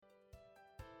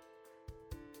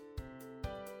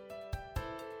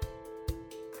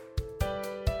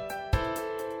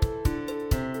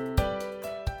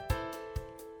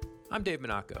I'm Dave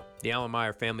Monaco, the Allen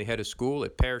Meyer Family Head of School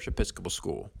at Parish Episcopal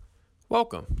School.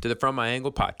 Welcome to the From My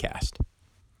Angle podcast.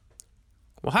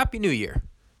 Well, Happy New Year.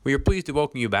 We are pleased to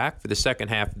welcome you back for the second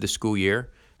half of the school year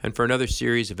and for another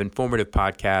series of informative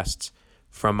podcasts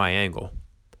from my angle.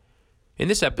 In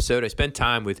this episode, I spent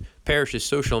time with Parish's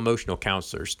social emotional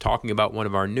counselors talking about one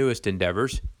of our newest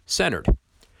endeavors, Centered.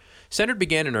 Centered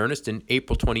began in earnest in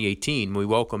April 2018 when we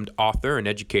welcomed author and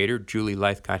educator Julie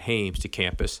Lythcott-Hames to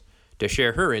campus to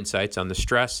share her insights on the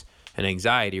stress and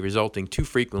anxiety resulting too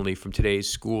frequently from today's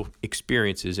school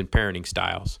experiences and parenting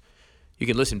styles. You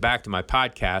can listen back to my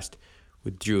podcast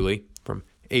with Julie from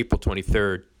April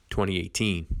 23rd,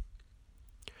 2018.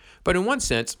 But in one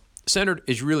sense, Centered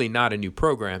is really not a new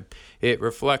program. It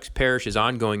reflects Parish's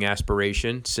ongoing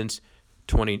aspiration since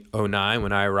 2009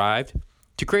 when I arrived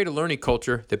to create a learning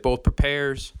culture that both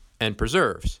prepares and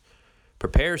preserves.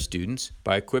 Prepares students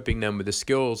by equipping them with the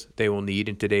skills they will need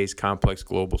in today's complex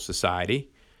global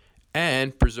society,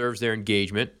 and preserves their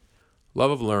engagement, love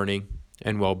of learning,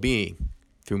 and well-being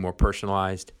through more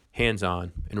personalized,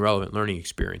 hands-on, and relevant learning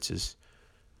experiences.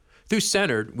 Through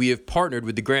Centered, we have partnered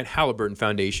with the Grant Halliburton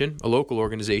Foundation, a local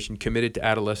organization committed to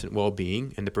adolescent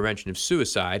well-being and the prevention of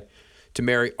suicide, to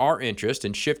marry our interest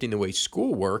in shifting the way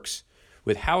school works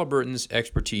with Halliburton's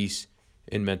expertise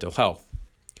in mental health.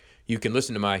 You can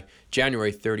listen to my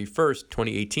January 31st,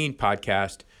 2018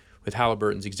 podcast with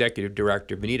Halliburton's Executive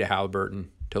Director, Benita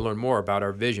Halliburton, to learn more about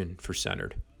our vision for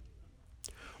Centered.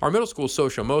 Our middle school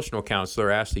social emotional counselor,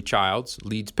 Ashley Childs,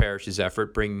 leads Parish's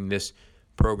effort bringing this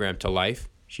program to life.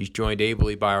 She's joined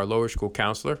ably by our lower school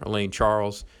counselor, Elaine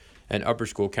Charles, and upper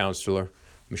school counselor,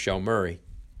 Michelle Murray.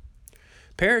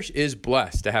 Parish is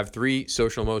blessed to have 3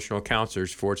 social emotional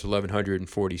counselors for its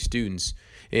 1,140 students.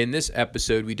 In this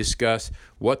episode, we discuss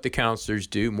what the counselors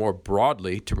do more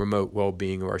broadly to promote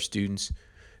well-being of our students,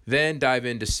 then dive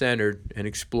into Centered and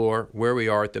explore where we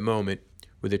are at the moment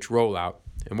with its rollout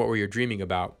and what we are dreaming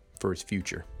about for its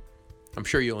future. I'm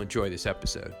sure you'll enjoy this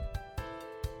episode.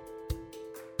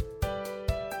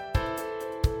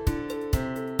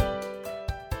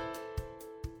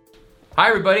 Hi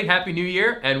everybody, Happy New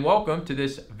Year and welcome to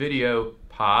this video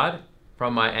pod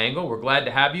from my angle. We're glad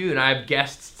to have you, and I have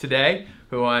guests today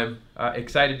who I'm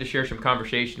excited to share some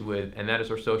conversation with, and that is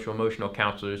our social emotional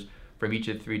counselors from each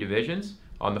of the 3 divisions.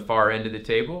 On the far end of the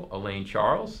table, Elaine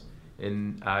Charles,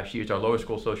 and she is our lower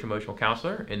school social emotional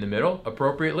counselor. In the middle,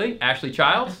 appropriately, Ashley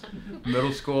Childs,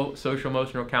 middle school social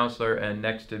emotional counselor, and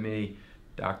next to me,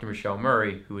 Dr. Michelle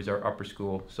Murray, who is our upper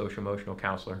school social emotional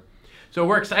counselor. So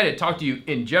we're excited to talk to you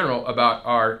in general about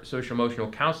our social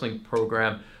emotional counseling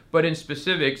program, but in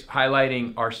specifics,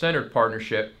 highlighting our Centered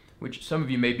partnership, which some of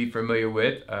you may be familiar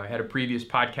with. I had a previous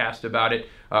podcast about it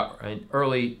in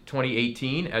early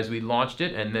 2018 as we launched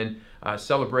it, and then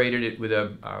celebrated it with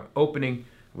an opening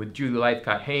with Julie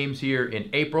Lythcott-Hames here in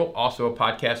April. Also a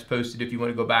podcast posted if you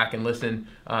want to go back and listen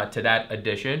to that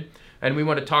edition. And we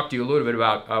want to talk to you a little bit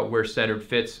about where Centered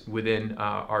fits within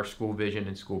our school vision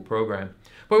and school program.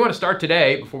 But we want to start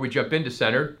today, before we jump into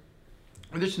Centered,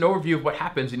 with just an overview of what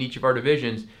happens in each of our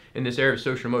divisions in this area of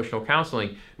social emotional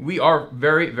counseling. We are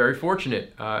very, very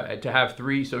fortunate to have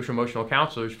 3 social emotional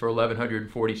counselors for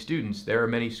 1,140 students. There are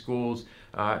many schools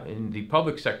in the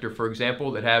public sector, for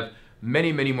example, that have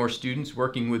many, many more students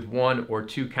working with 1 or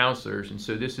 2 counselors. And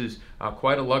so this is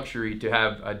quite a luxury to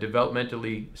have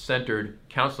developmentally centered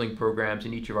counseling programs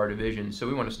in each of our divisions. So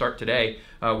we want to start today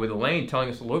with Elaine telling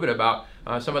us a little bit about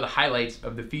some of the highlights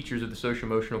of the features of the social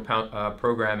emotional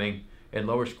programming in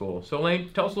lower school. So Elaine,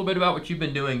 tell us a little bit about what you've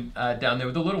been doing down there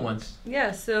with the little ones.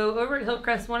 Yeah, so over at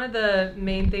Hillcrest, one of the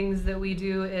main things that we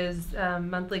do is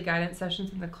monthly guidance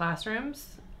sessions in the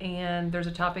classrooms. And there's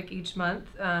a topic each month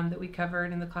that we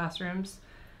covered in the classrooms.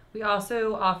 We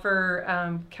also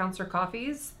offer counselor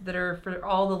coffees that are for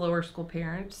all the lower school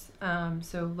parents,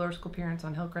 so lower school parents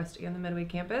on Hillcrest and the Midway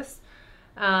campus.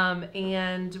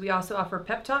 And we also offer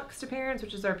pep talks to parents,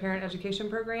 which is our parent education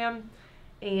program.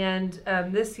 And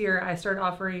this year I started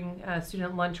offering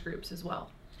student lunch groups as well.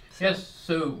 Yes,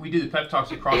 so we do the pep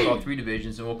talks across all 3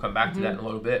 divisions, and we'll come back to that in a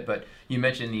little bit. But you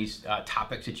mentioned these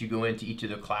topics that you go into each of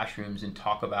the classrooms and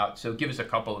talk about. So give us a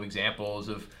couple of examples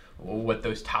of what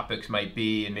those topics might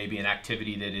be, and maybe an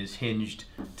activity that is hinged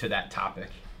to that topic.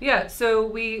 Yeah, so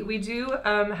we do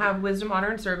have wisdom, honor,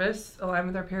 and service aligned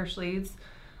with our parish leads.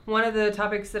 One of the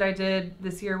topics that I did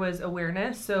this year was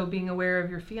awareness. So being aware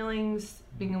of your feelings,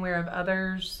 being aware of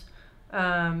others,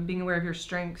 being aware of your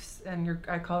strengths and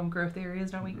I call them growth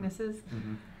areas, not weaknesses.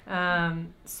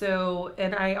 So,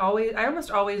 and I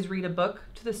almost always read a book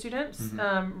to the students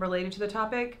related to the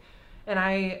topic.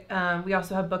 And we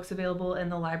also have books available in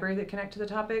the library that connect to the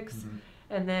topics.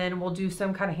 and then we'll do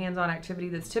some kind of hands-on activity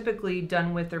that's typically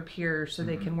done with their peers so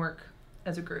they can work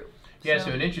as a group. Yeah,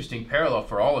 so an interesting parallel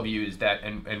for all of you is that,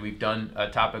 and we've done a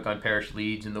topic on parish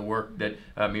leads and the work that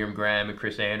Miriam Graham and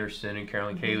Chris Anderson and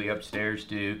Carolyn Cayley upstairs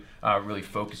do, really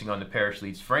focusing on the parish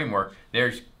leads framework.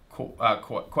 There's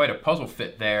quite a puzzle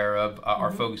fit there of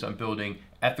our focus on building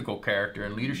ethical character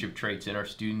and leadership traits in our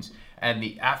students and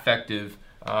the affective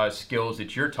skills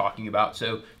that you're talking about.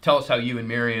 So tell us how you and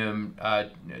Miriam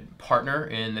partner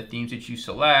in the themes that you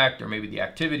select, or maybe the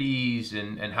activities,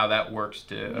 and how that works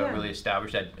to really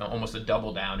establish that almost a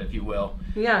double down, if you will.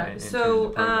 Yeah.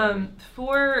 So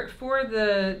for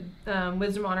the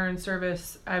Wisdom, Honor, and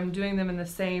Service, I'm doing them in the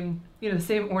same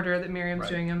order that Miriam's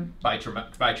doing them. By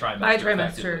trimester. By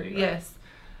trimester, right? Yes.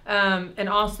 And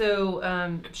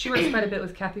also, she works quite a bit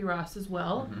with Kathy Ross as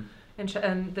well.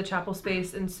 And the chapel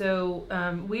space, and so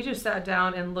we just sat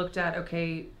down and looked at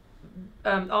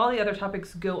all the other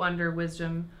topics go under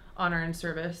Wisdom, Honor, and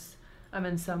Service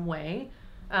in some way,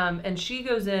 and she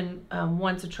goes in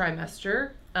once a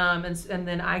trimester, and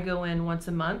then I go in once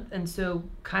a month, and so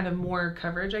kind of more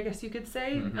coverage, I guess you could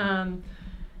say.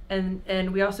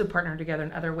 And we also partner together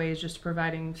in other ways, just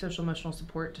providing social emotional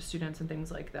support to students and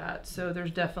things like that. So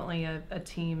there's definitely a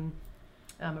team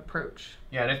approach.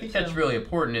 Yeah, and I think that's really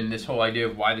important in this whole idea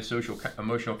of why the social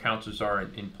emotional counselors are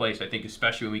in place. I think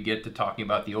especially when we get to talking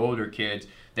about the older kids,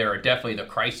 there are definitely the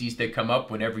crises that come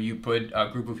up whenever you put a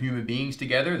group of human beings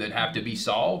together that have to be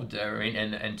solved,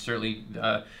 and certainly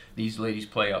these ladies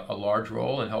play a large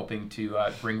role in helping to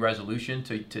bring resolution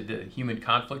to the human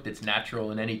conflict that's natural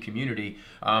in any community.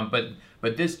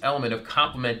 But this element of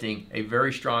complementing a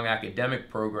very strong academic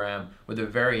program with a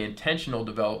very intentional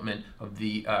development of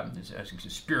the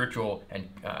spiritual and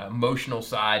emotional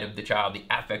side of the child, the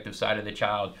affective side of the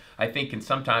child, I think can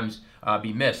sometimes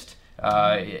be missed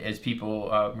as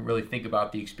people really think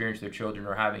about the experience their children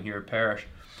are having here at Parish.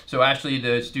 So Ashley,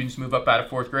 the students move up out of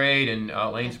 4th grade, and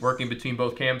Lane's working between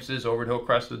both campuses over at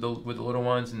Hillcrest with the little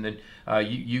ones, and then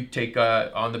you take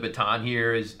on the baton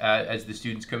here as the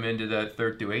students come into the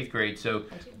 3rd through 8th grade. So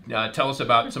tell us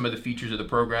about some of the features of the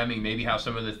programming, maybe how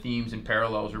some of the themes and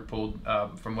parallels are pulled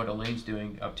from what Elaine's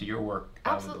doing up to your work.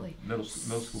 Absolutely. Middle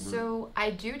school group. So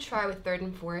I do try with 3rd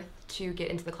and 4th to get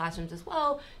into the classrooms as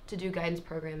well, to do guidance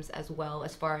programs as well,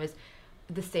 as far as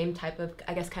the same type of,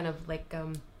 I guess, kind of like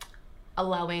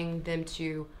allowing them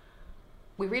to,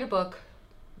 we read a book,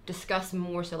 discuss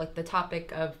more so like the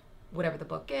topic of whatever the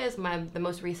book is. The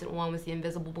most recent one was The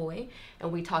Invisible Boy,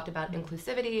 and we talked about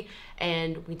inclusivity,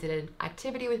 and we did an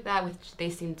activity with that, which they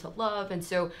seemed to love. And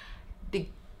so the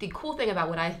cool thing about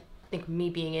what I think me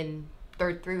being in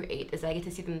 3rd through 8th is I get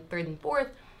to see them 3rd and 4th,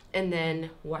 and then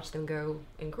watch them go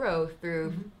and grow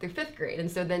through 5th grade. And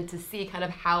so then to see kind of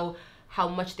how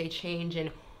much they change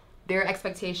and their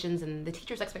expectations and the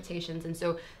teachers' expectations. And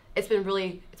so it's been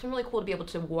really cool to be able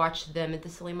to watch them.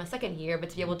 This is only my 2nd year, but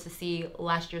to be able to see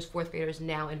last year's 4th graders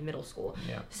now in middle school.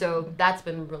 Yeah. So that's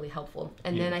been really helpful.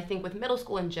 And then I think with middle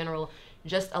school in general,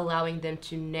 just allowing them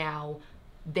to now,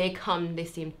 they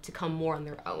seem to come more on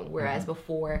their own. Whereas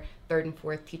before, 3rd and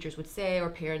 4th teachers would say, or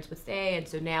parents would say, and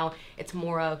so now it's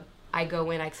more of, I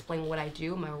go in, I explain what I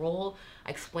do, my role,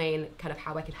 I explain kind of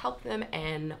how I can help them,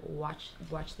 and watch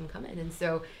them come in. And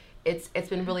so it's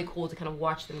been really cool to kind of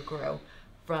watch them grow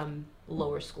from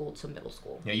lower school to middle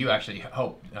school. Yeah, you actually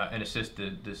help and assist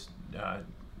the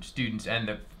students and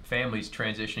the families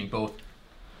transitioning both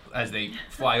as they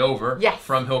fly over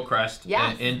from Hillcrest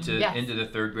into the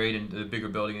 3rd grade, into the bigger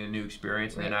building and the new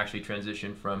experience, and then actually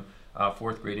transition from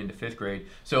 4th grade into 5th grade.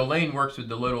 So Elaine works with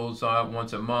the littles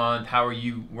once a month. How are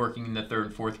you working in the 3rd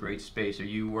and 4th grade space? Are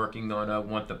you working on a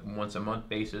once a month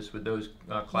basis with those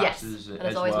classes? Yes,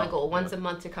 that's always my goal. Once a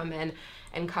month to come in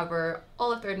and cover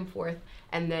all of 3rd and 4th,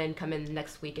 and then come in the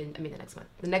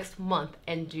next month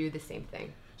and do the same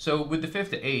thing. So with the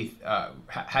 5th to 8th,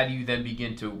 how do you then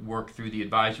begin to work through the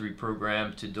advisory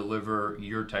program to deliver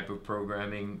your type of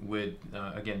programming with,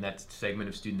 again, that segment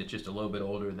of student that's just a little bit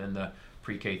older than the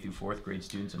pre-K through 4th grade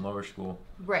students in lower school?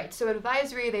 Right. So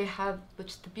advisory, which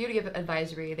is the beauty of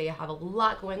advisory, they have a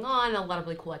lot going on, a lot of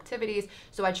really cool activities.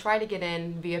 So I try to get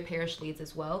in via parish leads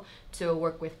as well, to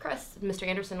work with Chris, Mr.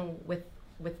 Anderson, with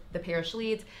the parish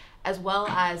leads, as well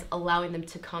as allowing them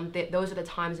to come. Those are the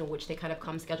times in which they kind of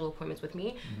come schedule appointments with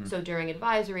me. So during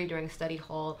advisory, during study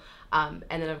hall, and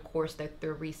then of course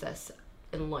the recess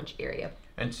and lunch area.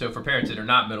 And so for parents that are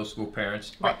not middle school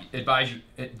parents,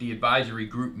 the advisory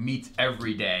group meets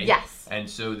every day. Yes. And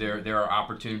so there are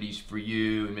opportunities for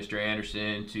you and Mr.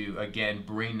 Anderson to, again,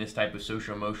 bring this type of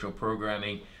social emotional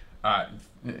programming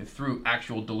through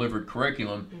actual delivered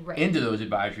curriculum Right. into those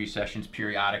advisory sessions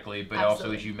periodically, but also,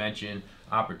 Absolutely. as you mentioned,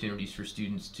 opportunities for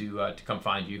students to come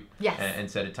find you Yes. and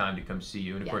set a time to come see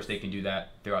you. And of course, Yes. they can do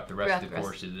that throughout the rest Throughout of the the rest-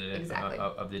 course of the exactly.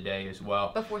 of the day as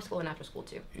well. Before school and after school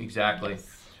too. Exactly.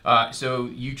 Yes. So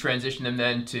you transition them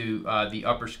then to the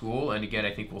upper school, and again,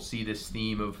 I think we'll see this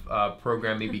theme of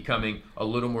programming becoming a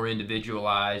little more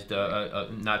individualized,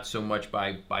 not so much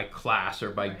by class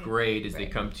or by Right. grade as they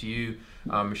Right. come to you,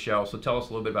 Michelle. So tell us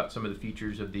a little bit about some of the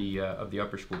features of the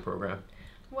upper school program.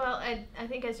 Well, I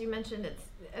think as you mentioned, it's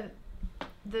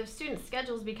the student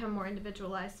schedules become more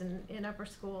individualized in upper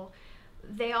school.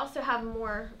 They also have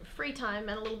more free time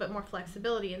and a little bit more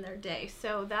flexibility in their day,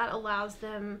 so that allows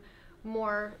them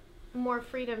more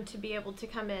freedom to be able to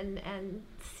come in and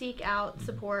seek out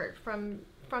support from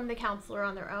the counselor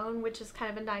on their own, which is kind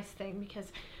of a nice thing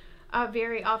because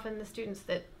very often the students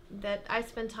that I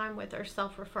spend time with are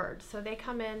self-referred, so they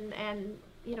come in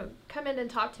and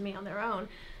talk to me on their own.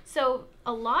 So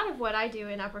a lot of what I do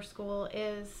in upper school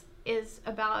is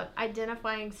about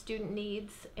identifying student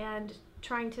needs and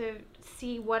trying to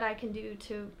see what I can do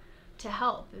to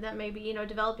help. That may be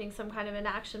developing some kind of an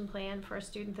action plan for a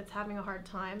student that's having a hard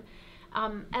time,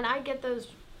 and I get those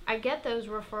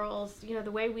referrals.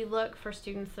 The way we look for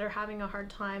students that are having a hard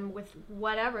time with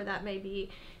whatever that may be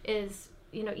is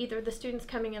either the students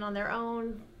coming in on their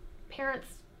own, parents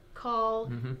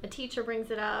call, a teacher brings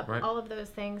it up, Right. all of those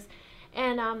things,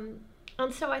 and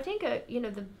so I think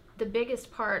the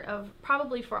biggest part of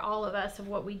probably for all of us of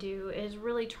what we do is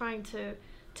really trying to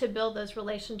build those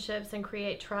relationships and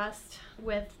create trust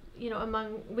with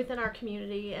within our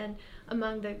community and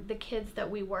among the kids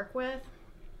that we work with.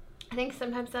 I think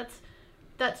sometimes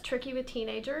that's tricky with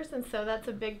teenagers, and so that's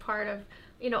a big part of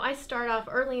I start off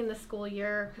early in the school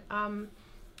year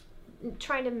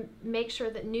trying to make sure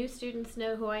that new students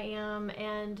know who I am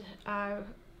and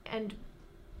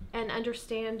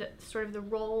understand sort of the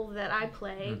role that I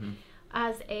play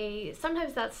as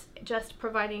sometimes that's just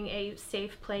providing a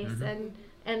safe place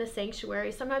and a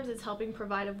sanctuary. Sometimes it's helping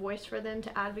provide a voice for them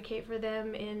to advocate for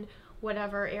them in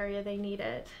whatever area they need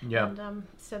it. Yeah. And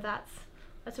so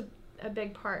that's a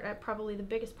big part, probably the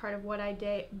biggest part of what I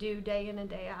do day in and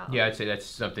day out. Yeah, I'd say that's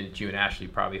something that you and Ashley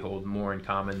probably hold more in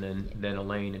common than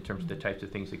Elaine in terms of the types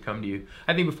of things that come to you.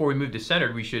 I think before we move to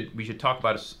Centered, we should talk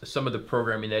about some of the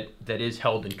programming that is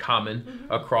held in common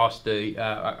across the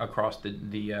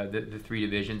three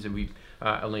divisions, and we've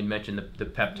Elaine mentioned the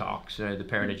Pep Talks, the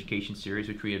Parent Education Series,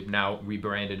 which we have now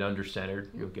rebranded under Centered.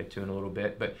 You'll get to in a little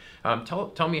bit, but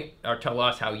tell me or tell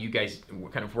us how you guys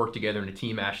kind of work together in a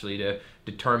team, Ashley, to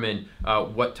determine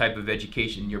what type of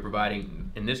education you're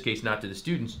providing. In this case, not to the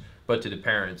students, but to the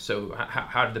parents. So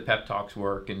how do the Pep Talks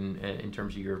work in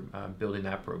terms of your building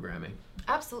that programming?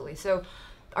 Absolutely. So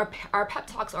our Pep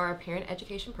Talks are our parent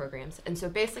education programs. And so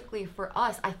basically for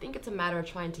us, I think it's a matter of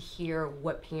trying to hear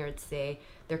what parents say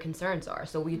their concerns are.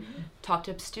 So we talk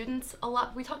to students a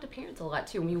lot. We talk to parents a lot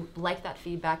too. And we like that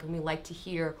feedback and we like to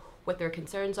hear what their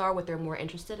concerns are, what they're more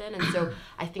interested in. And so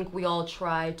I think we all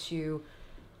try to,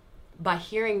 by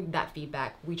hearing that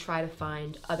feedback, we try to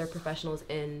find other professionals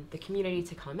in the community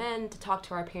to come in, to talk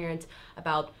to our parents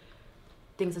about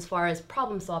things as far as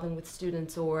problem solving with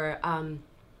students or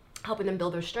helping them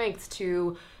build their strengths.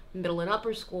 To middle and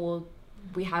upper school,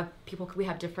 we have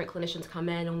different clinicians come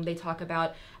in and they talk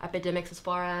about epidemics as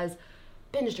far as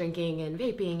binge drinking and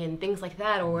vaping and things like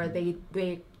that, or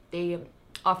they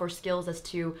offer skills as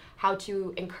to how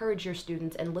to encourage your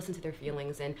students and listen to their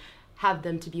feelings and have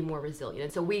them to be more resilient.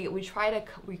 And so we try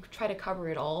to cover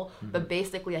it all, but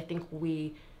basically I think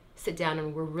we sit down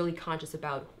and we're really conscious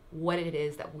about what it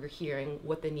is that we're hearing,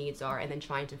 what the needs are, and then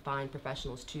trying to find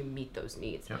professionals to meet those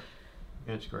needs. Yeah,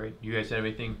 that's great. You guys have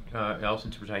anything else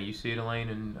in terms of how you see it, Elaine?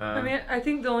 And I mean, I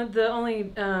think the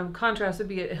only contrast would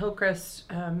be at Hillcrest.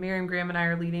 Miriam Graham and I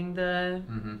are leading the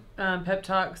Pep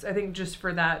Talks. I think just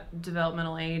for that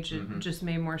developmental age, it just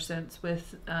made more sense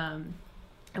with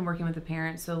and working with the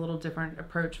parents. So a little different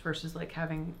approach versus like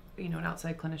having an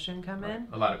outside clinician come in.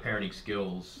 a lot of parenting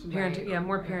skills, Parenting, yeah,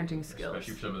 more parenting skills.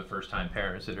 especially for some of the first-time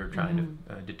parents that are trying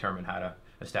to determine how to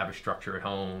establish structure at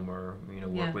home or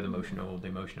work with the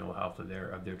emotional health of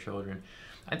their children.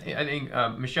 I think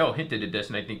Michelle hinted at this,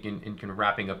 and I think in kind of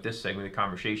wrapping up this segment of the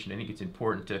conversation, I think it's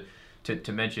important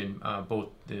to mention both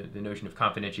the notion of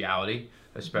confidentiality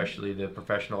especially the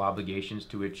professional obligations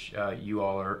to which you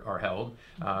all are held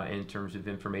in terms of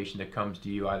information that comes to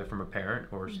you either from a parent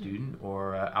or a student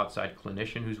or outside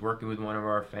clinician who's working with one of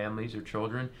our families or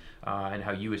children, and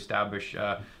how you establish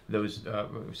those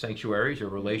sanctuaries or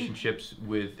relationships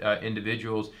with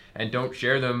individuals, and don't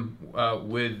share them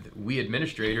with we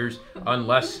administrators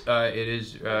unless it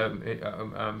is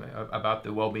about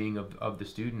the well-being of the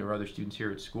student or other students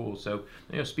here at school. So,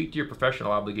 speak to your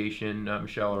professional obligation,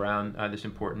 Michelle, around this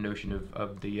important notion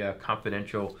of the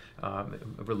confidential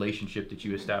relationship that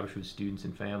you establish with students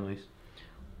and families.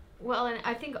 Well, and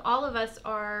I think all of us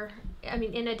are, I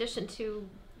mean, in addition to,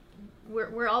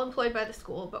 we're all employed by the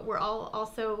school, but we're all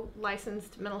also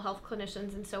licensed mental health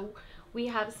clinicians, and so we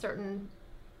have certain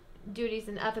duties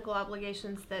and ethical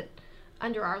obligations that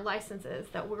under our licenses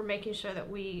that we're making sure that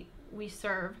we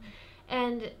serve.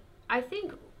 And I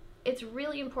think it's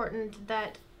really important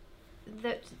that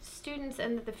students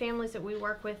and the families that we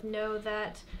work with know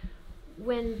that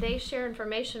when they share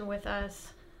information with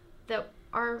us, that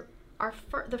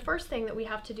the first thing that we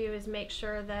have to do is make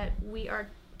sure that we are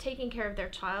taking care of their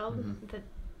child. Mm-hmm. That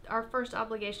our first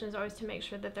obligation is always to make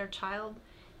sure that their child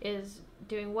is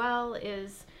doing well,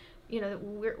 is,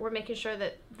 we're making sure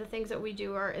that the things that we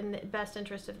do are in the best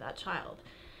interest of that child.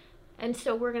 And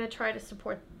so we're going to try to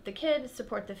support the kids,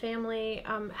 support the family,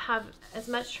 have as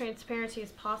much transparency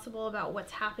as possible about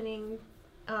what's happening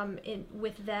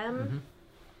with them.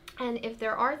 Mm-hmm. And if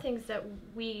there are things that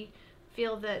we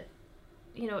feel that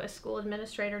a school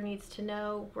administrator needs to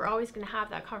know, we're always going to have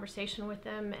that conversation with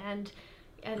them and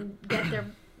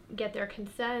get their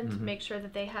consent, mm-hmm. make sure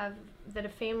that that a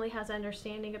family has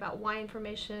understanding about why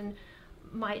information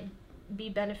might be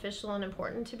beneficial and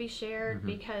important to be shared, mm-hmm.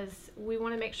 because we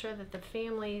want to make sure that the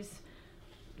families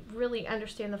really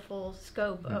understand the full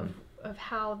scope mm-hmm. of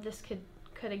how this could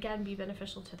again be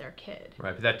beneficial to their kid.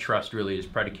 Right, but that trust really is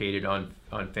predicated on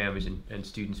families and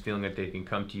students feeling that they can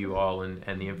come to you all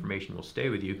and the information will stay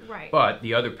with you. Right. But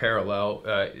the other parallel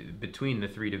between the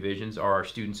three divisions are our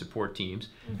student support teams,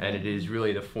 mm-hmm. and it is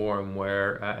really the forum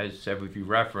where, as several of you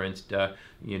referenced,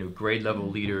 grade level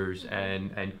leaders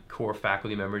and core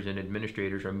faculty members and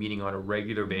administrators are meeting on a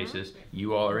regular basis.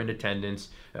 You all are in attendance.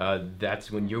 That's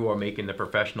when you are making the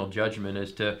professional judgment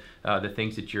as to the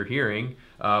things that you're hearing,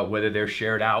 whether they're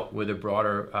shared out with a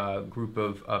broader group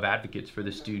of advocates for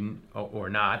the student or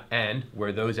not, and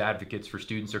where those advocates for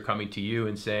students are coming to you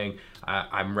and saying,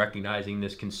 I'm recognizing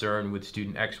this concern with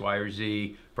student X, Y, or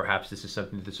Z. Perhaps this is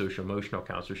something that the social emotional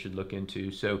counselor should look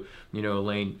into. So,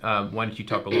 Elaine, why don't you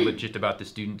talk a little bit just about the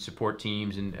student support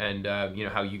teams and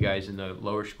how you guys in the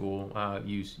lower school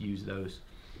use those.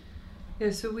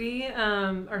 Yeah, so we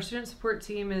our student support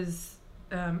team is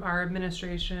our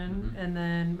administration, mm-hmm. and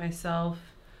then myself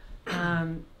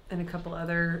and a couple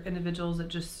other individuals that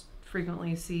just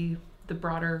frequently see the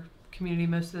broader community,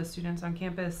 most of the students on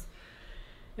campus.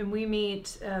 And we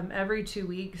meet every 2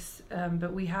 weeks,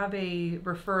 but we have a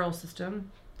referral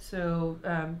system. So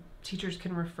teachers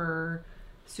can refer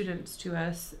students to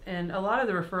us. And a lot of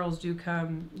the referrals do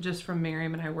come just from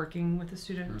Miriam and I working with the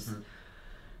students,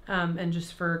 mm-hmm. And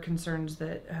just for concerns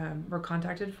that we're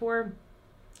contacted for.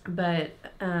 But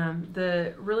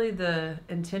the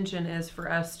intention is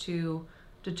for us to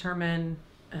determine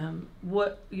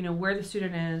where the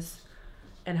student is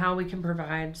and how we can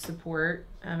provide support,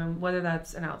 whether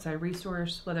that's an outside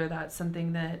resource, whether that's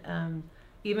something that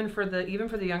even for the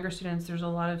younger students, there's a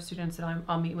lot of students that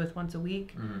I'll meet with once a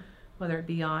week, mm-hmm. whether it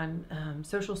be on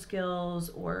social skills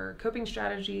or coping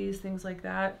strategies, things like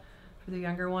that for the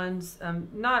younger ones.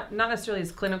 Not necessarily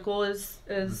as clinical as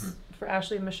mm-hmm. for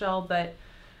Ashley and Michelle, but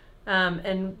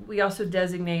and we also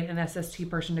designate an SST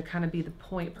person to kind of be the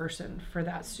point person for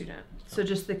that student. So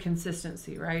just the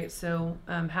consistency, right? So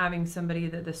having somebody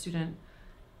that the student,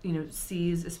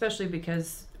 sees, especially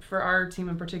because for our team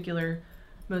in particular,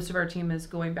 most of our team is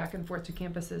going back and forth to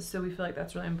campuses. So we feel like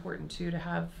that's really important too, to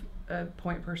have a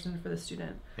point person for the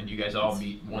student. And you guys all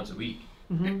meet once a week.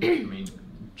 Mm-hmm. I mean,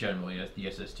 generally the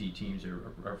SST teams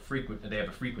are frequent. They have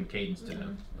a frequent cadence to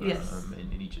them, yes.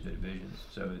 In each of the divisions.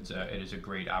 So it is a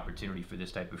great opportunity for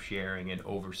this type of sharing and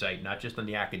oversight, not just on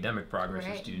the academic progress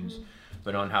of students, mm-hmm.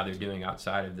 but on how they're doing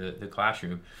outside of the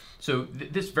classroom. So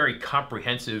this very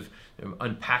comprehensive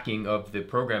unpacking of the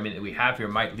programming that we have here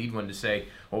might lead one to say,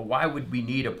 well, why would we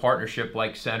need a partnership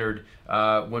like Centered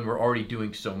when we're already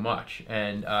doing so much?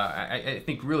 And I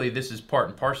think really this is part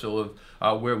and parcel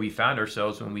of where we found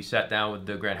ourselves when we sat down with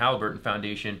the Grant Halliburton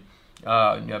Foundation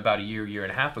about a year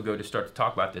and a half ago to start to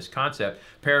talk about this concept.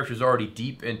 Parrish was already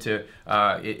deep into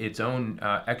its own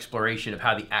exploration of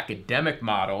how the academic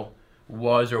model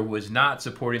was or was not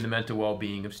supporting the mental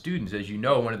well-being of students. As you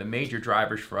know, one of the major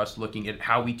drivers for us looking at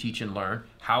how we teach and learn,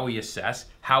 how we assess,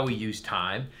 how we use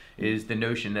time, is the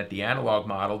notion that the analog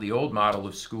model, the old model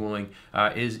of schooling,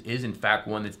 is in fact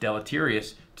one that's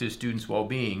deleterious to students'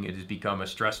 well-being. It has become a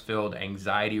stress-filled,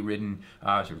 anxiety-ridden,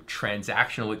 sort of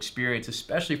transactional experience,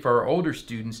 especially for our older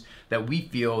students, that we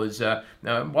feel is,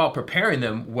 while preparing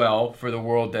them well for the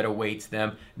world that awaits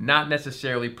them, not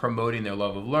necessarily promoting their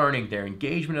love of learning, their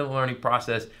engagement in the learning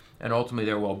process, and ultimately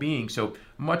their well-being. So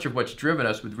much of what's driven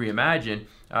us with Reimagine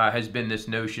has been this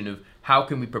notion of how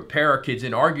can we prepare our kids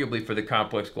inarguably for the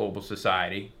complex global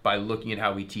society by looking at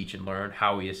how we teach and learn,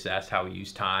 how we assess, how we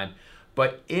use time.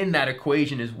 But in that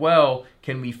equation as well,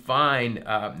 can we find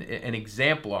an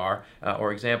exemplar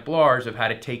or exemplars of how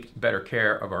to take better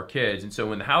care of our kids? And so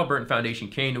when the Halliburton Foundation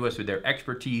came to us with their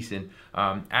expertise in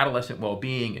adolescent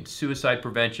well-being and suicide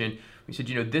prevention, we said,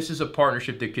 this is a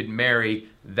partnership that could marry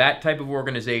that type of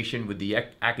organization with the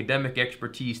academic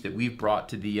expertise that we've brought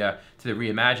to the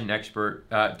Reimagine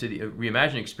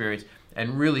Reimagine experience,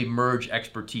 and really merge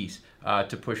expertise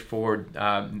to push forward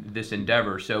this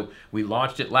endeavor. So we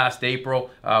launched it last April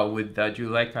with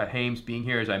Julie Laycott-Hames being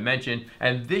here, as I mentioned.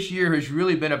 And this year has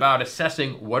really been about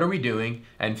assessing what are we doing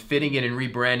and fitting it and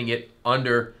rebranding it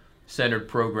under centered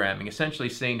programming, essentially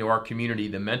saying to our community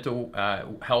the mental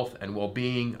health and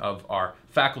well-being of our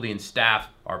faculty and staff,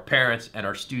 our parents, and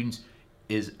our students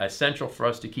is essential for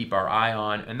us to keep our eye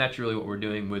on, and that's really what we're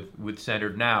doing with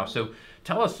Centered now. So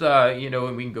tell us,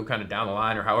 and we can go kind of down the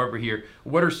line or however here,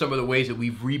 what are some of the ways that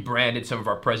we've rebranded some of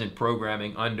our present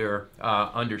programming under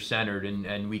Centered,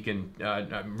 and we can,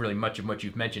 really much of what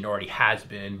you've mentioned already has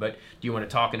been, but do you want to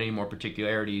talk in any more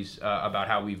particularities about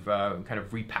how we've kind of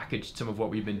repackaged some of what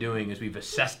we've been doing as we've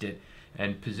assessed it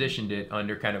and positioned it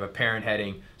under kind of a parent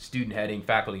heading, student heading,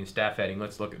 faculty and staff heading?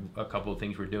 Let's look at a couple of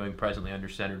things we're doing presently under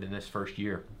Centered in this first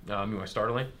year. You want to start,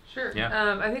 Elaine? Sure.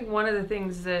 Yeah. I think one of the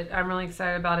things that I'm really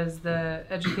excited about is the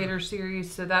Educator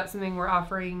Series. So that's something we're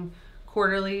offering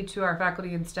quarterly to our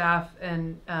faculty and staff,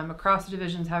 and across the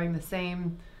divisions having the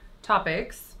same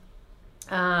topics,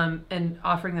 and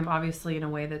offering them obviously in a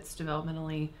way that's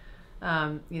developmentally,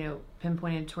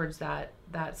 pinpointed towards that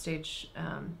stage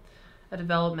of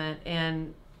development.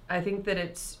 And I think that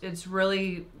it's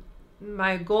really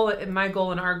my goal and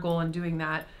our goal in doing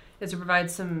that is to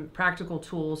provide some practical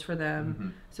tools for them. Mm-hmm.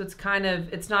 So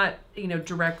it's not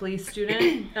directly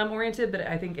student oriented, but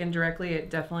I think indirectly it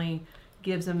definitely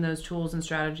gives them those tools and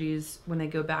strategies when they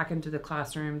go back into the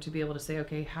classroom to be able to say,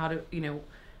 okay, how to,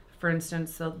 for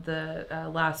instance, the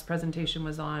last presentation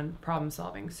was on problem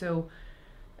solving. So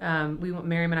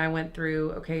Miriam and I went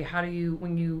through, okay, how do you,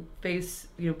 when you face,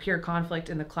 peer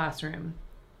conflict in the classroom,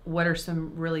 what are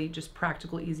some really just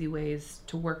practical, easy ways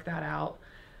to work that out?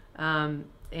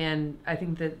 And I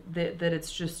think that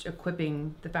it's just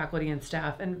equipping the faculty and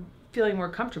staff and feeling more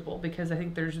comfortable, because I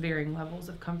think there's varying levels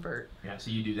of comfort. Yeah, so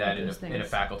you do that in a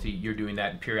faculty, you're doing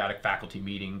that in periodic faculty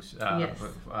meetings, yes.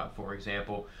 For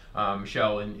example.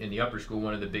 Michelle, in the upper school,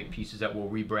 one of the big pieces that we'll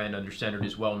rebrand under Centered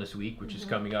is Wellness Week, which is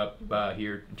coming up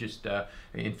here just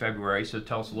in February. So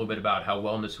tell us a little bit about how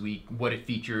Wellness Week, what it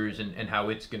features, and how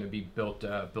it's going to be built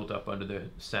up under the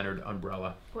Centered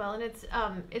umbrella. Well, and it's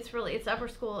upper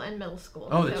school and middle school.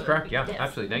 Oh, that's so correct. Yeah, yes.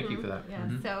 absolutely. Thank you for that. Yeah,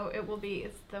 Mm-hmm. so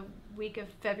it's the week of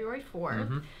February 4th.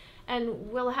 Mm-hmm.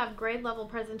 And we'll have grade level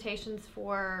presentations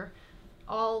for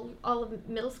all of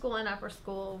middle school and upper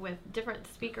school with different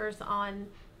speakers on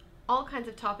all kinds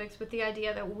of topics, with the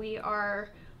idea that we are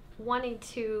wanting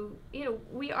to,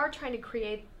 we are trying to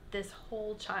create this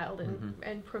whole child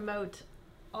and promote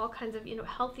all kinds of,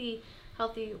 healthy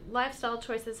lifestyle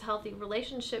choices, healthy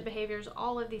relationship behaviors,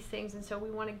 all of these things. And so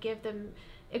we want to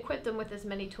equip them with as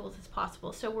many tools as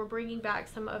possible. So we're bringing back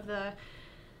some of the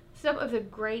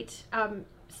great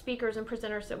speakers and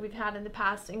presenters that we've had in the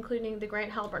past, including the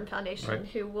Grant Halliburton Foundation, right,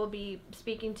 who will be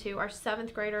speaking to our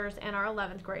 7th graders and our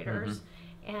 11th graders.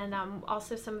 And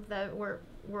also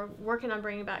we're working on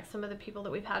bringing back some of the people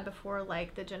that we've had before,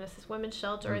 like the Genesis Women's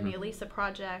Shelter and the Elisa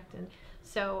Project. And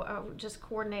so just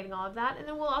coordinating all of that. And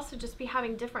then we'll also just be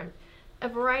having a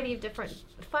variety of different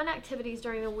fun activities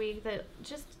during the week, that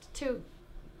just to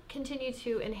continue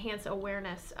to enhance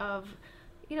awareness of,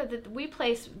 that we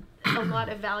place a lot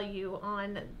of value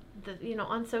on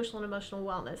on social and emotional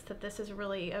wellness, that this is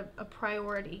really a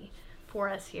priority for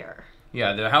us here.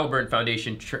 Yeah, the Halliburton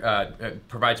Foundation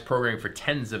provides programming for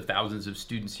tens of thousands of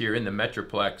students here in the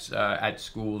Metroplex at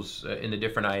schools in the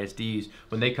different ISDs.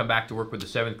 When they come back to work with the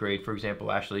 7th grade, for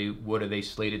example, Ashley, what are they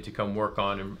slated to come work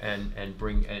on and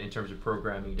bring in terms of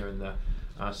programming during the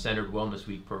Centered Wellness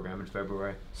Week program in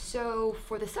February? So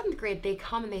for the 7th grade, they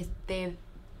come and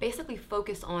they basically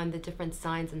focus on the different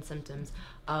signs and symptoms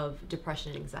of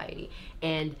depression and anxiety.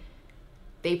 And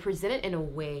they present it in a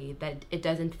way that it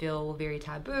doesn't feel very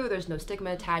taboo. There's no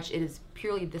stigma attached. It is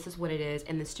purely, this is what it is,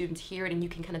 and the students hear it, and you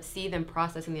can kind of see them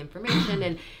processing the information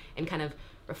and kind of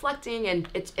reflecting, and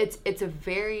it's a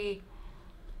very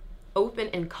open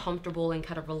and comfortable and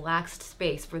kind of relaxed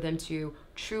space for them to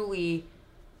truly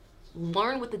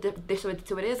learn what so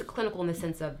it is clinical in the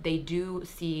sense of they do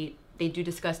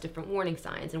discuss different warning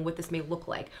signs and what this may look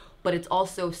like, but it's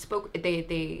also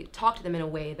they talk to them in a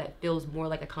way that feels more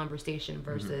like a conversation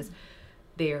versus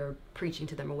they're preaching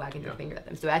to them or wagging their finger at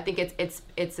them. So I think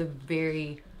it's a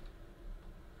very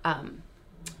I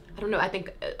don't know, I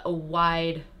think a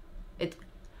wide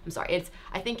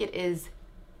I think it is,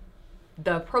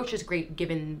 the approach is great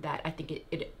given that I think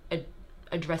it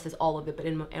addresses all of it, but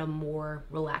in a more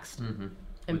relaxed environment.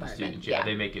 With the students,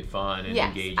 they make it fun and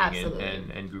engaging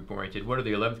and group oriented. What are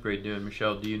the 11th grade doing,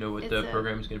 Michelle? Do you know what the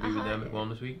program is going to be with them at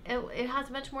Wellness Week? It has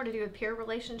much more to do with peer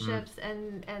relationships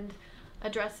and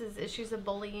addresses issues of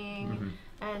bullying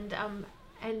and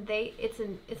it's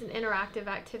an interactive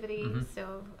activity,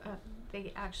 so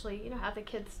they actually have the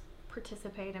kids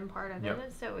participate in part of it,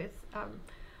 and so it's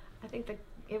I think that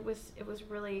it's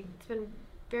been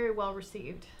very well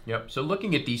received. Yep. So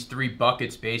looking at these 3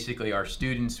 buckets, basically our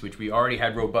students, which we already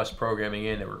had robust programming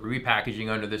in, that we're repackaging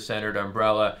under the centered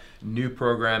umbrella, new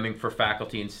programming for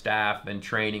faculty and staff, and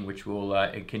training, which will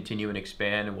continue and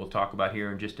expand, and we'll talk about here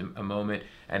in just a moment.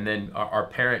 And then our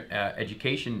parent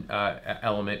education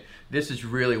element. This is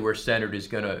really where centered is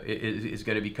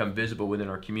gonna become visible within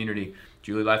our community.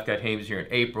 Julie Lefkott-Hames here in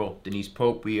April. Denise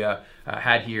Pope we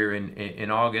had here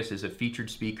in August as a featured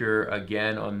speaker,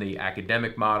 again on the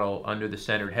academic model under the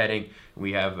centered heading.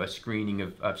 We have a screening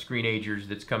of screenagers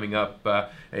that's coming up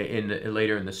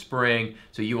later in the spring.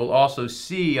 So you will also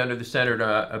see under the centered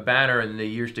banner in the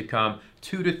years to come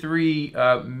 2 to 3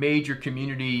 major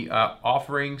community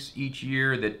offerings each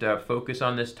year that focus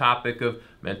on this topic of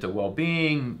mental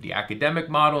well-being, the academic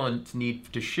model, and its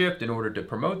need to shift in order to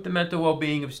promote the mental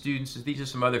well-being of students. These are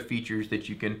some other features that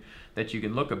you can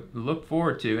look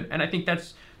forward to, and I think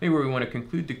that's maybe where we want to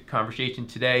conclude the conversation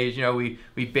today. Is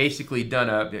we basically done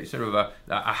a sort of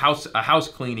a house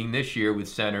cleaning this year with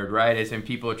Centered, right? As in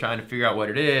people are trying to figure out what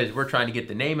it is. We're trying to get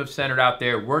the name of Centered out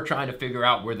there. We're trying to figure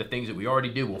out where the things that we already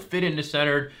do will fit into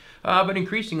Centered. But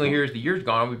increasingly here as the year's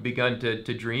gone, we've begun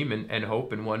to dream and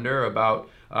hope and wonder about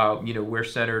where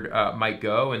Centered might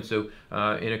go. And so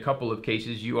in a couple of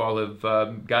cases, you all have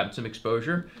gotten some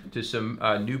exposure to some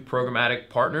new programmatic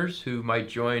partners who might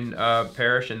join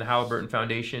Parrish and the Halliburton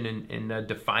Foundation in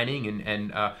defining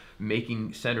and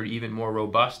making Centered even more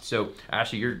robust. So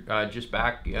Ashley, you're just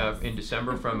back in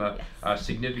December from a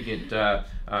significant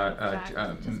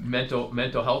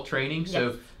mental health training.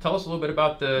 So tell us a little bit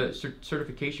about the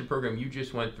certification program you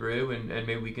just went through, and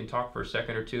maybe we can talk for a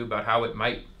second or two about how it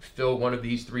might fill one of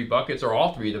these 3 buckets or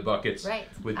all 3 of the buckets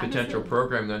with potential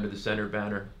programming under the Centered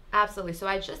banner. Absolutely. So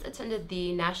I just attended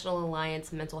the National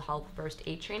Alliance Mental Health First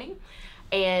Aid Training,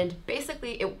 and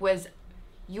basically it was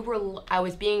I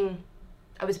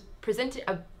was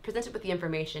presented with the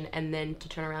information and then to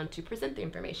turn around to present the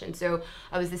information. So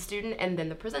I was the student and then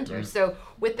the presenter. So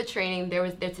with the training,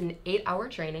 it's an 8-hour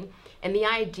training, and the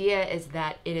idea is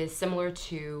that it is similar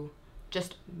to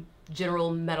just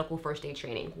general medical first aid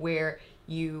training, where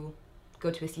you go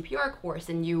to a CPR course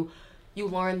and you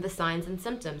learn the signs and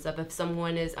symptoms of if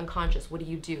someone is unconscious, what do?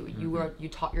 You're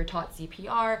taught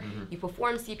CPR, you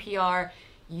perform CPR,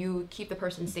 you keep the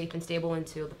person safe and stable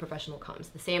until the professional comes.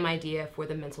 The same idea for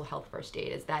the mental health first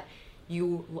aid is that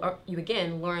you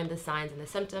again learn the signs and the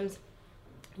symptoms.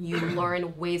 You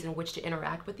learn ways in which to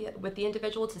interact with the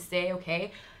individual to say,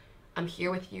 okay, I'm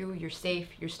here with you, you're safe,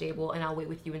 you're stable, and I'll wait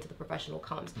with you until the professional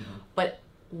comes. But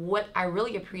what I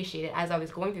really appreciated as I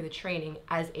was going through the training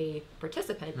as a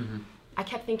participant, I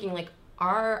kept thinking, like,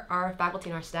 our faculty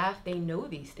and our staff, they know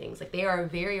these things. Like, they are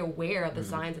very aware of the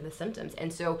signs and the symptoms.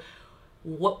 And so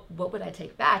what would I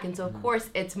take back? And so of course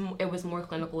it was more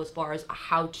clinical as far as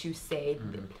how to say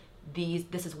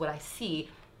this is what I see,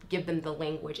 give them the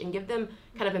language and give them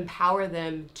kind of empower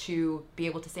them to be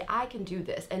able to say, I can do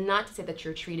this, and not to say that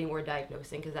you're treating or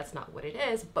diagnosing, because that's not what it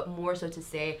is, but more so to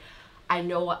say, I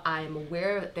know I'm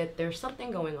aware that there's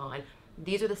something going on.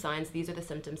 These are the signs, these are the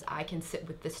symptoms. I can sit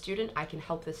with this student, I can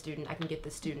help this student, I can get the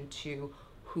student to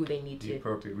who they need the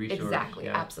appropriate resource. Exactly,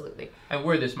 absolutely. And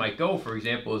where this might go, for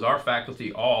example, is our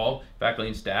faculty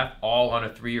and staff, all on a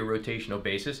 3-year rotational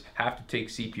basis, have to take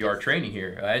CPR training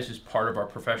here. This is part of our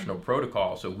professional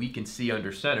protocol, so we can see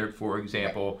under Centered, for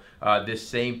example, this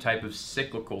same type of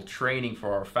cyclical training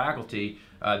for our faculty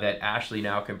that Ashley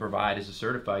now can provide as a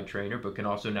certified trainer, but can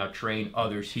also now train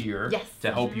others here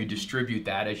to help you distribute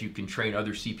that, as you can train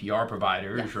other CPR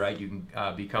providers, right? You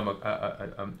can become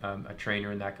a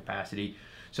trainer in that capacity.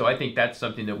 So I think that's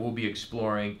something that we'll be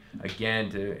exploring again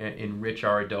to enrich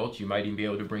our adults. You might even be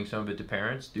able to bring some of it to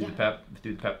parents through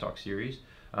the Pep Talk series.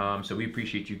 So we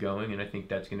appreciate you going, and I think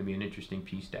that's going to be an interesting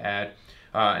piece to add.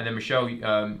 And then Michelle,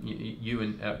 you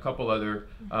and a couple other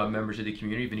members of the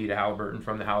community, Vanita Halliburton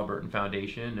from the Halliburton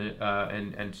Foundation,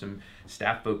 and some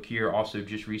staff folk here also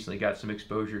just recently got some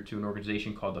exposure to an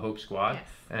organization called the Hope Squad. Yes.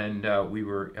 And we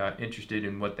were interested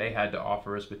in what they had to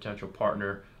offer as a potential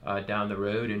partner down the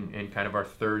road in kind of our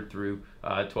 3rd through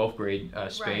 12th grade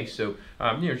space. Right. So,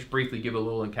 just briefly give a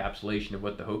little encapsulation of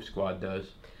what the Hope Squad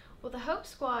does. Well, the Hope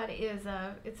Squad is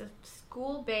it's a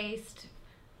school-based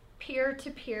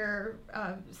peer-to-peer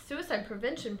suicide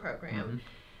prevention program.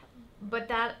 But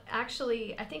that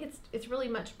actually, I think it's really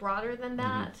much broader than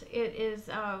that. It is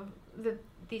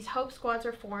these Hope Squads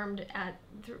are formed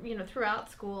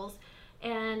throughout schools,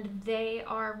 and they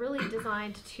are really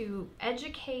designed to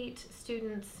educate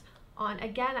students on,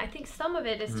 again, I think some of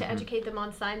it is to educate them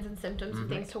on signs and symptoms and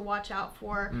things to watch out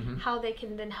for, how they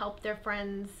can then help their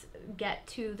friends get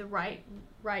to the right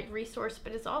resource.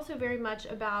 But it's also very much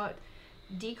about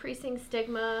decreasing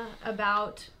stigma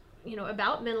about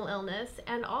mental illness,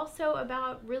 and also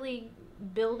about really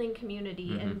building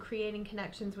community and creating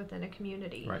connections within a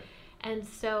community. Right. And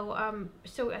so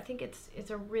I think it's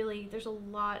a really, there's a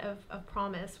lot of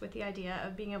promise with the idea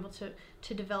of being able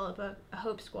to develop a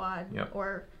Hope Squad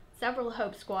or several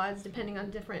Hope Squads, depending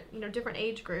on different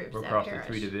age groups across at the Parrish.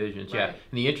 3 divisions. Right. Yeah,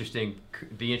 and the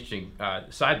interesting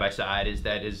side by side is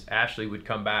that as Ashley would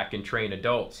come back and train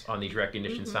adults on these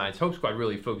recognition signs, Hope Squad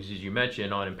really focuses, you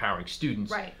mentioned, on empowering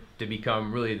students to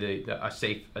become really a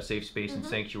safe space and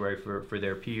sanctuary for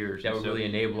their peers. That would really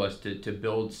enable us to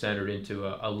build Centered into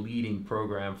a leading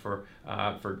program for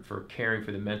caring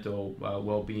for the mental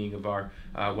well-being of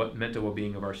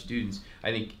our students.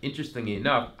 I think, interestingly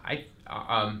enough,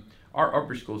 our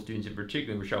upper school students in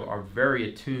particular, Michelle, are very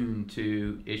attuned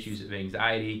to issues of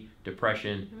anxiety,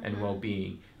 depression, and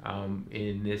well-being.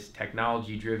 In this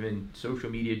technology-driven, social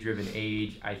media-driven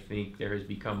age, I think there has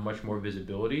become much more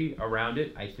visibility around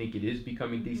it. I think it is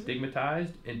becoming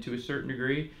destigmatized, and to a certain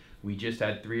degree. We just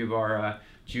had 3 of our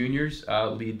juniors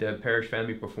lead the Parrish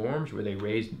Family Performs, where they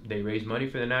raised money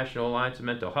for the National Alliance of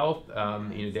Mental Health.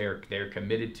 They're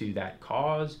committed to that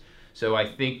cause. So I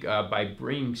think by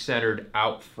bringing Centered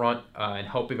out front and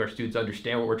helping our students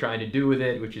understand what we're trying to do with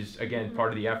it, which is, again,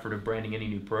 part of the effort of branding any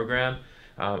new program,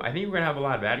 I think we're going to have a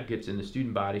lot of advocates in the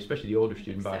student body, especially the older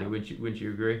student body. Wouldn't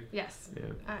you agree? Yes,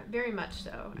 Yeah. very much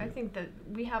so. I think that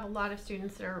we have a lot of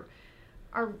students that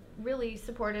are really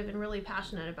supportive and really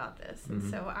passionate about this, and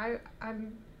so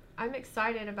I'm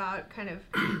excited about kind of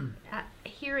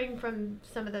hearing from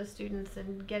some of those students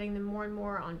and getting them more and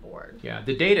more on board. Yeah,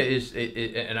 the data is,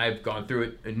 and I've gone through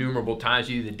it innumerable times.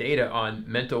 The data on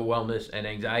mental wellness and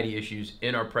anxiety issues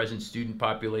in our present student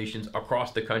populations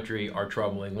across the country are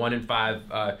troubling. 1 in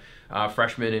 5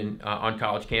 freshmen on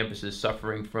college campuses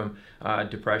suffering from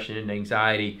depression and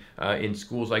anxiety. In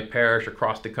schools like Parrish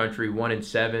across the country, 1 in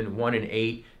 7, 1 in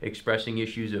 8 expressing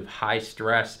issues of high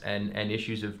stress and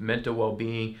issues of mental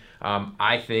well-being.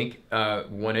 I think,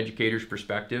 one educator's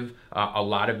perspective, a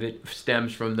lot of it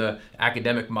stems from the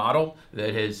academic model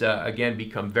that has, again,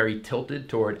 become very tilted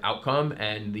toward outcome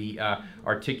and the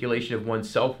articulation of one's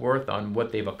self-worth on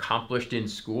what they've accomplished in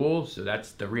school. So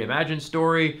that's the reimagined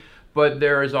story. But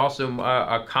there is also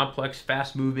a complex,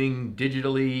 fast-moving,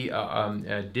 digitally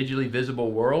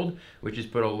visible world, which has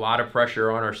put a lot of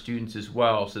pressure on our students as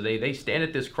well. So they stand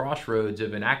at this crossroads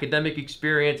of an academic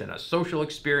experience and a social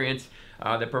experience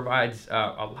that provides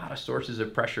a lot of sources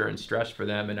of pressure and stress for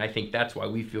them. And I think that's why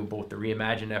we feel both the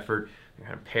Reimagine effort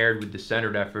kind of paired with the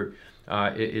Centered effort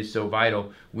is so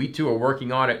vital. We too are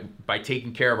working on it by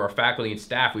taking care of our faculty and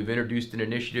staff. We've introduced an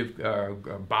initiative, a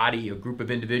group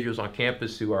of individuals on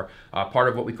campus who are part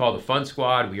of what we call the Fun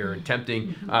Squad. We are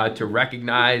attempting to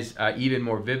recognize even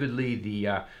more vividly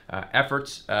the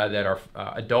efforts that our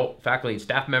adult faculty and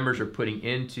staff members are putting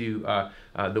into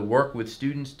the work with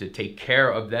students to take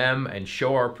care of them and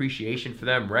show our appreciation for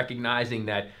them, recognizing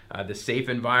that the safe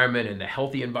environment and the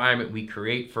healthy environment we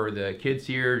create for the kids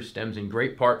here stems in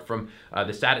great part from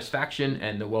the satisfaction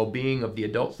and the well-being of the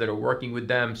adults that are working with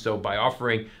them. So by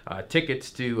offering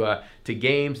tickets to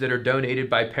games that are donated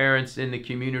by parents in the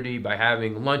community, by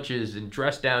having lunches and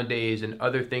dress down days and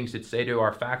other things that say to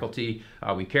our faculty,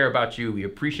 we care about you, we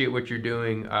appreciate what you're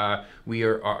doing, we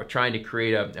are trying to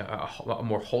create a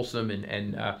more wholesome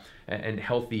and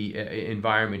healthy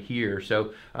environment here.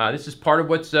 So this is part of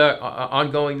what's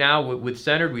ongoing now with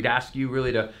Centered. We'd ask you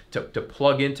really to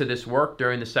plug into this work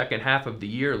during the second half of the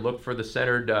year. Look for the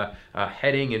Centered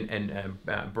heading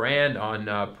and brand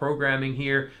on programming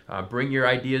here. Bring your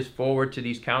ideas forward to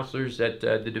these counselors at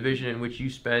the division in which you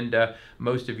spend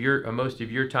most of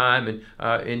your time.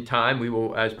 And in time, we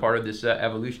will, as part of this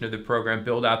evolution of the program,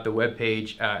 build out the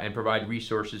webpage and provide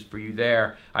resources for you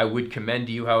there. I would commend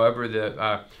to you, however,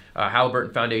 the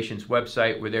Halliburton Foundation's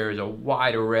website, where there is a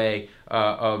wide array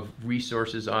of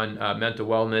resources on mental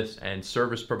wellness and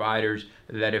service providers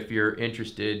that if you're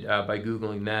interested, by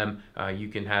Googling them, you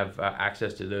can have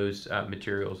access to those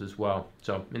materials as well.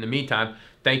 So in the meantime,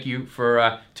 thank you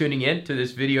for tuning in to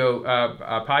this video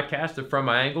podcast of From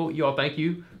My Angle. You all, thank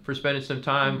you for spending some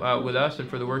time with us and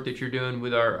for the work that you're doing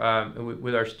with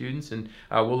our students. And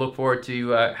we'll look forward to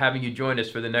having you join us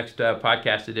for the next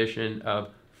podcast edition of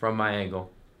From My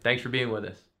Angle. Thanks for being with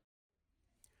us.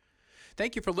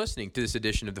 Thank you for listening to this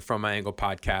edition of the From My Angle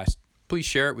podcast. Please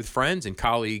share it with friends and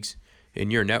colleagues in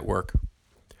your network.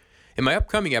 In my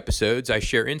upcoming episodes, I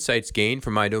share insights gained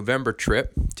from my November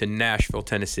trip to Nashville,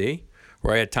 Tennessee,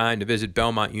 where I had time to visit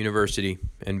Belmont University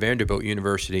and Vanderbilt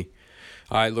University.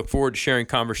 I look forward to sharing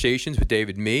conversations with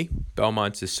David Mee,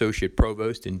 Belmont's Associate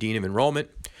Provost and Dean of Enrollment,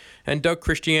 and Doug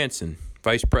Christiansen,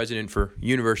 Vice President for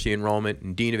University Enrollment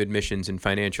and Dean of Admissions and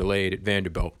Financial Aid at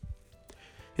Vanderbilt.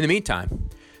 In the meantime,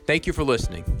 thank you for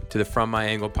listening to the From My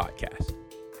Angle podcast.